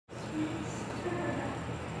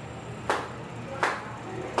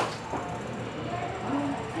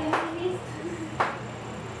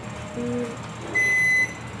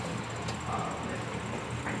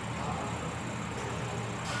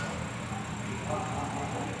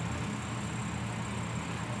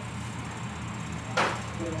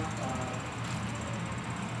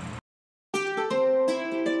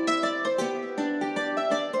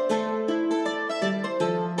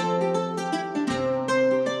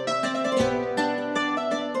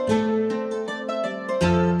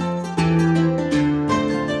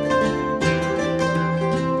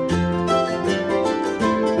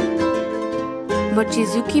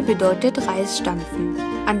Mochitsuki bedeutet Reisstampfen.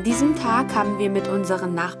 An diesem Tag haben wir mit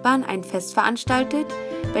unseren Nachbarn ein Fest veranstaltet,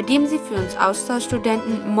 bei dem sie für uns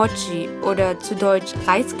Austauschstudenten Mochi oder zu Deutsch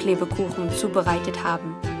Reisklebekuchen zubereitet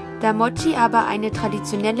haben. Da Mochi aber eine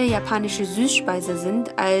traditionelle japanische Süßspeise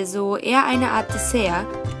sind, also eher eine Art Dessert,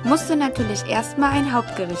 musste natürlich erstmal ein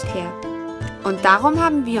Hauptgericht her. Und darum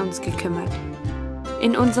haben wir uns gekümmert.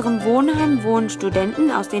 In unserem Wohnheim wohnen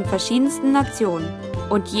Studenten aus den verschiedensten Nationen.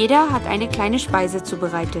 Und jeder hat eine kleine Speise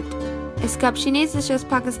zubereitet. Es gab chinesisches,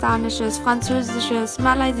 pakistanisches, französisches,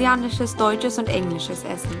 malaysianisches, deutsches und englisches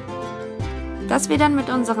Essen, das wir dann mit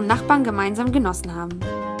unseren Nachbarn gemeinsam genossen haben.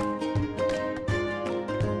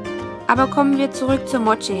 Aber kommen wir zurück zur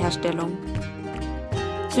Mochi-Herstellung.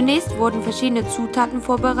 Zunächst wurden verschiedene Zutaten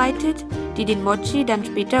vorbereitet, die den Mochi dann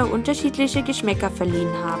später unterschiedliche Geschmäcker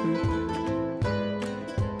verliehen haben.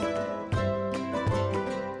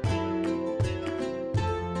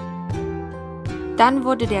 Dann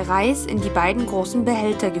wurde der Reis in die beiden großen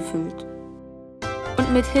Behälter gefüllt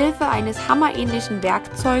und mit Hilfe eines hammerähnlichen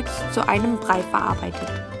Werkzeugs zu einem Brei verarbeitet.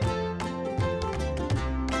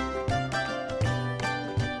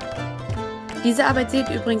 Diese Arbeit sieht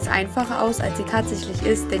übrigens einfacher aus, als sie tatsächlich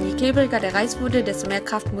ist, denn je klebriger der Reis wurde, desto mehr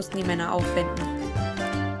Kraft mussten die Männer aufwenden.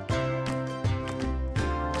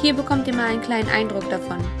 Hier bekommt ihr mal einen kleinen Eindruck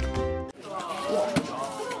davon.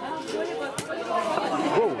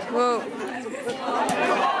 Wow.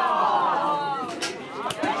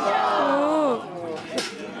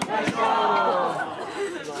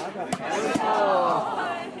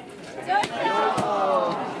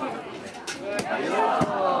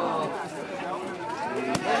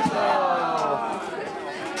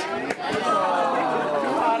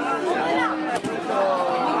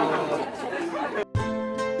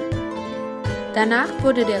 Danach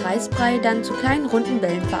wurde der Reisbrei dann zu kleinen runden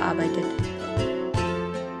Bällen verarbeitet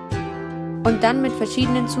und dann mit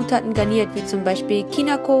verschiedenen Zutaten garniert, wie zum Beispiel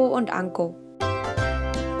Kinako und Anko.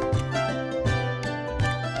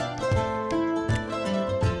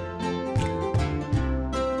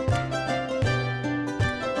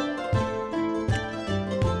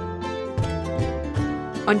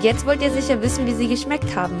 Und jetzt wollt ihr sicher wissen, wie sie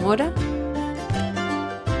geschmeckt haben, oder?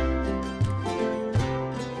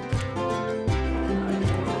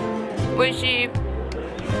 Mochi.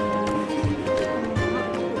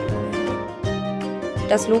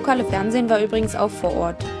 Das lokale Fernsehen war übrigens auch vor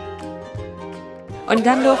Ort. Und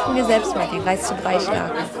dann durften wir selbst mal den Reis zu Brei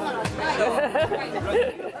schlagen.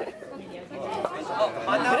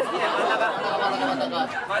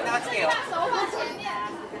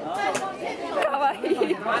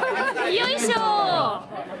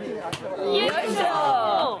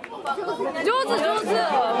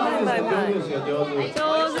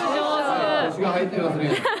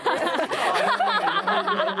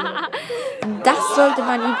 Das sollte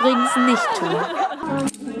man übrigens nicht tun.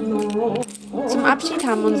 Zum Abschied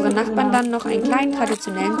haben unsere Nachbarn dann noch einen kleinen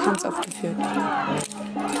traditionellen Tanz aufgeführt.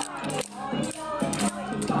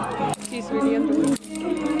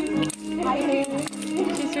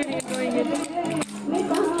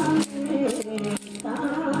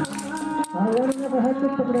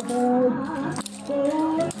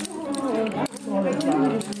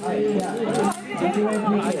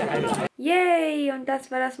 Yay! Und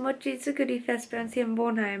das war das Mochitsuki-Fest bei uns hier im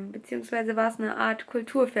Wohnheim, beziehungsweise war es eine Art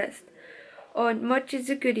Kulturfest. Und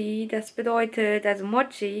Mochitsuki, das bedeutet, also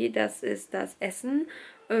Mochi, das ist das Essen,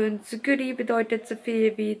 und Tsukuri bedeutet so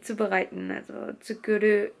viel wie zubereiten, also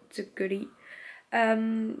Tsukuri.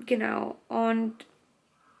 Genau, und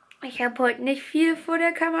ich habe heute nicht viel vor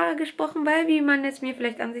der Kamera gesprochen, weil, wie man es mir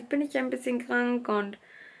vielleicht ansieht, bin ich ein bisschen krank und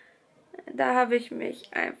da habe ich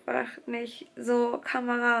mich einfach nicht so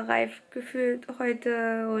kamerareif gefühlt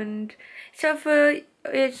heute und ich hoffe,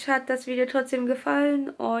 euch hat das Video trotzdem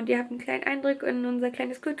gefallen und ihr habt einen kleinen Eindruck in unser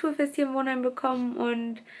kleines Kulturfest hier im Wohnheim bekommen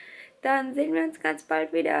und dann sehen wir uns ganz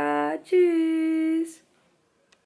bald wieder. Tschüss!